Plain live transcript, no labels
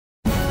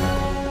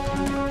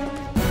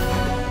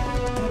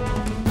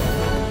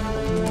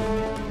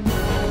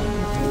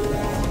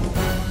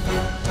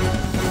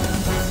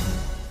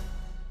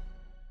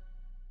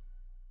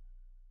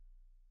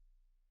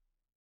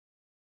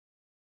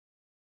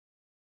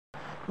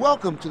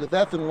Welcome to the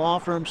Vethon Law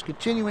Firm's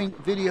continuing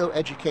video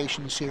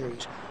education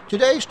series.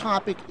 Today's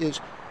topic is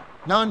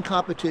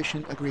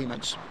non-competition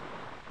agreements.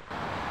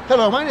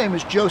 Hello, my name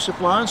is Joseph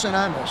Lawrence and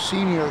I'm a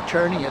senior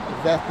attorney at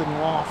the Vethon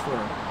Law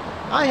Firm.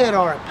 I head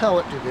our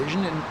appellate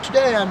division, and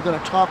today I'm going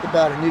to talk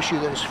about an issue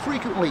that is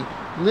frequently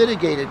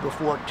litigated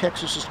before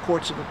Texas's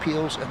Courts of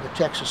Appeals and the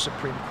Texas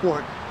Supreme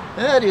Court,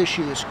 and that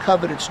issue is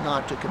covenants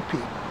not to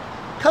compete.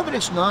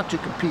 Covenants not to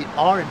compete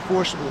are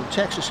enforceable in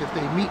Texas if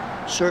they meet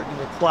certain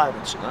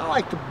requirements. And I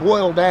like to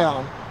boil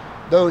down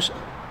those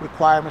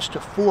requirements to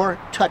 4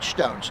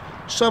 touchstones,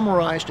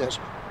 summarized as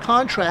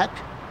contract,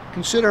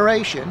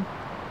 consideration,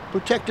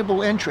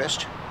 protectable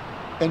interest,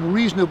 and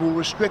reasonable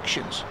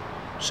restrictions.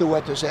 So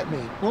what does that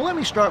mean? Well, let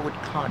me start with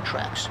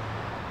contracts.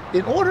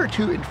 In order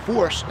to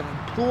enforce an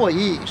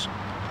employee's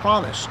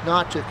promise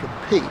not to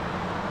compete,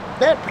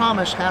 that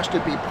promise has to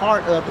be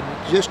part of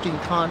an existing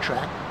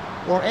contract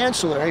or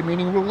ancillary,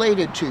 meaning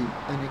related to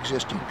an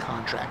existing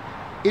contract.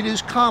 It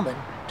is common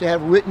to have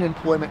written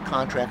employment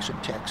contracts in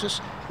Texas,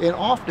 and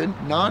often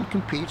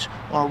non-competes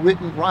are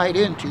written right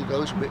into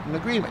those written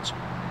agreements,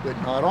 but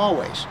not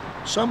always.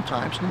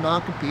 Sometimes the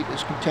non-compete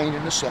is contained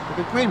in a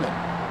separate agreement.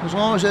 As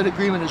long as that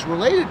agreement is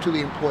related to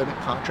the employment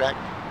contract,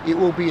 it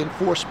will be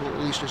enforceable, at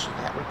least as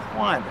that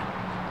requirement.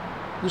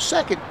 The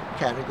second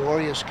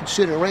category is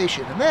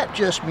consideration, and that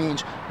just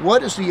means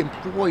what is the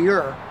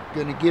employer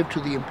going to give to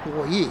the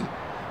employee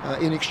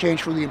in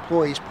exchange for the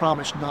employee's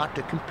promise not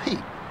to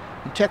compete.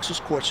 And Texas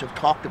courts have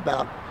talked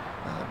about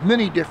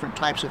many different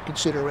types of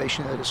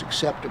consideration that is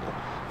acceptable.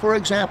 For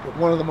example,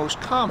 one of the most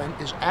common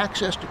is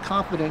access to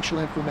confidential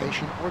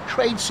information or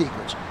trade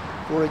secrets.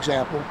 For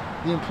example,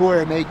 the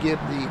employer may give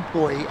the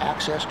employee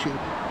access to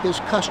his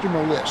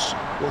customer lists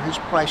or his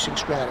pricing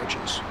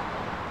strategies.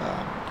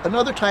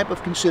 Another type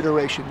of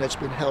consideration that's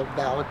been held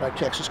valid by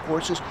Texas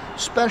courts is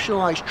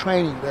specialized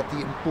training that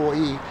the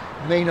employee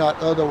may not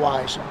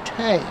otherwise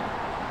obtain.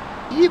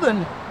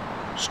 Even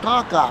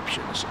stock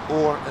options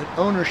or an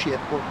ownership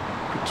or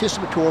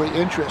participatory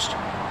interest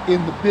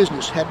in the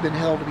business have been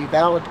held to be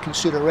valid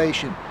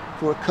consideration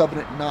for a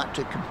covenant not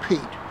to compete.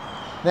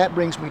 That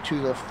brings me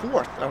to the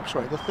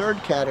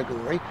third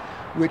category,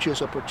 which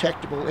is a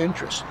protectable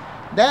interest.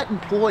 That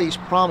employee's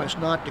promise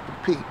not to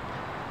compete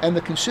and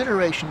the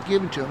consideration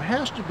given to him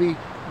has to be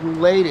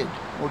related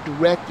or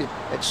directed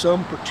at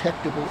some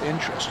protectable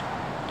interest.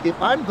 If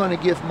I'm going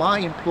to give my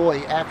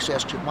employee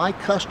access to my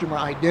customer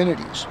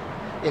identities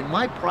and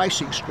my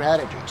pricing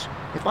strategies,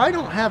 if I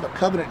don't have a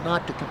covenant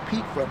not to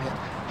compete from him,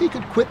 he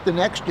could quit the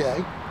next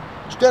day,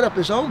 start up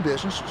his own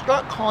business,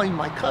 start calling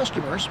my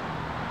customers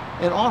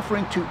and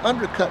offering to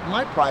undercut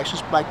my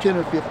prices by 10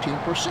 or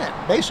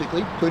 15%,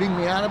 basically putting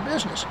me out of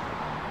business.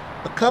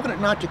 A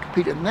covenant not to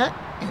compete in that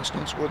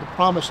instance, or the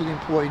promise of the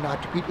employee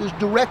not to compete, is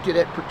directed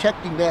at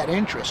protecting that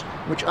interest,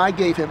 which I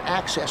gave him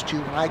access to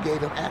when I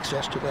gave him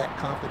access to that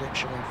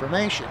confidential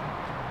information.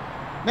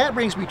 That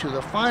brings me to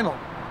the final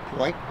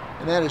point,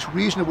 and that is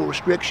reasonable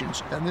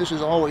restrictions, and this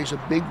is always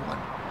a big one.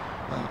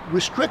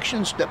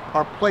 Restrictions that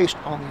are placed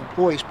on the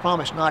employee's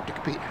promise not to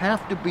compete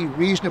have to be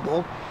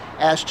reasonable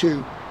as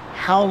to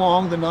how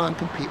long the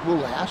non-compete will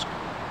last,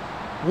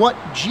 what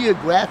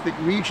geographic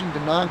region the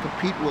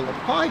non-compete will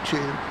apply to,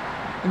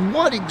 and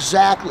what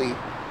exactly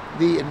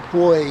the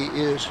employee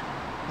is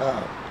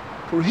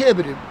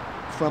prohibited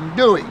from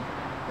doing.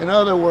 In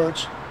other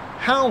words,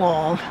 how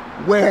long,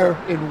 where,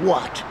 and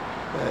what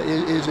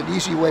is an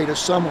easy way to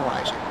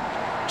summarize it.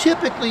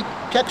 Typically,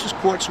 Texas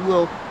courts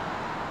will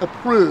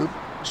approve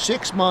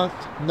 6 month,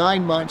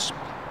 9 months,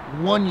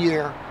 1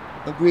 year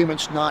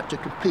agreements not to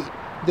compete.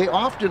 They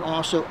often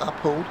also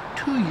uphold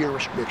 2-year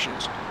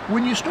restrictions.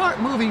 When you start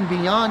moving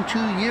beyond 2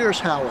 years,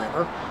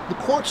 however, the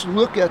courts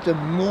look at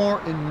them more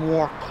and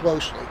more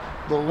closely.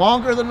 The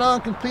longer the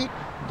non-compete,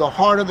 the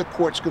harder the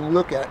court's going to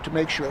look at it to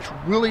make sure it's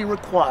really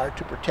required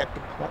to protect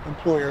the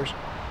employer's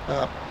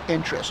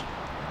interest.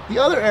 The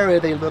other area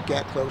they look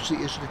at closely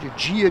is the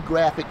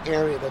geographic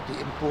area that the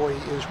employee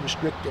is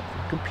restricted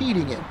from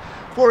competing in.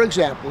 For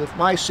example, if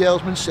my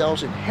salesman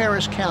sells in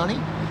Harris County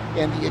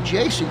and the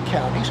adjacent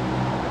counties,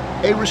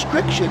 a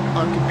restriction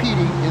on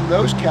competing in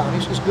those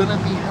counties is going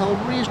to be held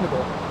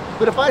reasonable.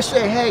 But if I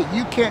say, hey,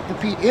 you can't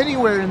compete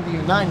anywhere in the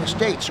United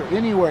States or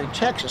anywhere in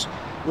Texas,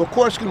 well, the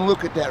court's going to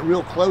look at that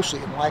real closely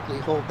and likely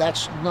hold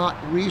that's not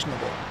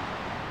reasonable.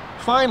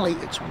 Finally,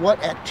 it's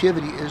what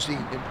activity is the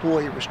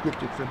employee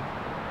restricted from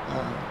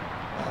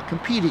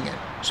competing in.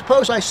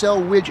 Suppose I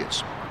sell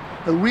widgets.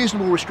 A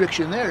reasonable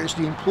restriction there is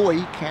the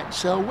employee can't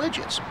sell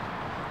widgets.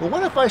 Well,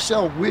 what if I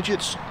sell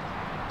widgets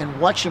and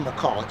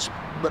whatchamacallits,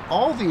 but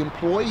all the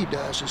employee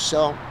does is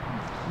sell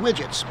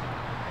widgets?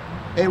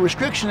 A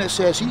restriction that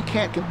says he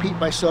can't compete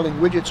by selling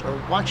widgets or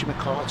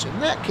whatchamacallits in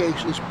that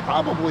case is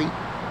probably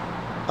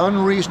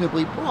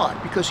unreasonably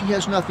broad because he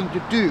has nothing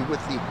to do with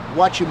the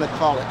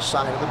whatchamacallit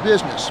side of the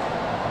business.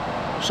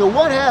 So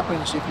what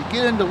happens if you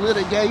get into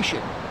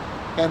litigation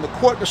and the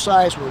court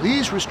decides, well,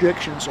 these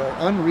restrictions are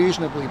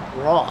unreasonably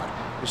broad?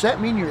 Does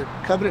that mean your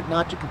covenant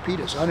not to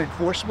compete is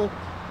unenforceable?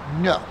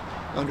 No.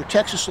 Under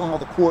Texas law,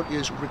 the court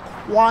is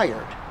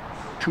required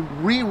to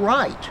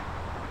rewrite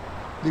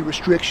the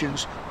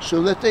restrictions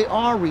so that they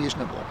are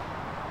reasonable.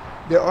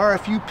 There are a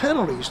few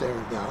penalties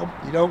there, though.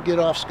 You don't get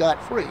off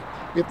scot-free.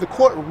 If the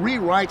court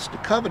rewrites the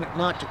covenant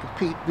not to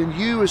compete, then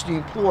you as the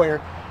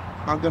employer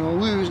are going to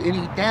lose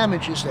any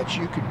damages that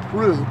you could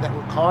prove that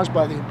were caused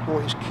by the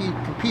employees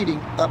competing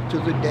up to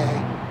the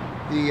day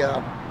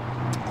the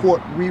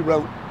court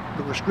rewrote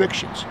the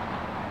restrictions.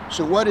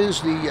 So what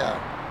is the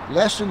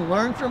lesson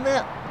learned from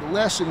that? The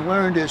lesson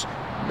learned is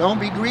don't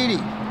be greedy.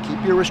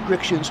 Keep your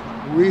restrictions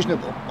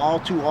reasonable. All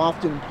too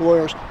often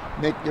employers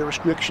make their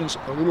restrictions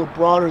a little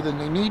broader than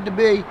they need to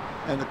be,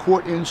 and the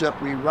court ends up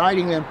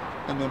rewriting them,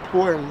 and the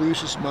employer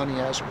loses money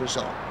as a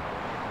result.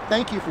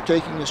 Thank you for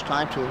taking this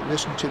time to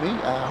listen to me.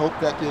 I hope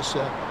that this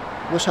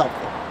was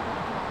helpful.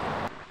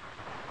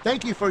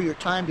 Thank you for your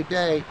time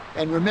today,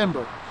 and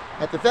remember,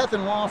 at the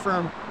Vethin Law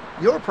Firm,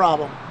 your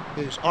problem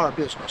is our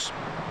business.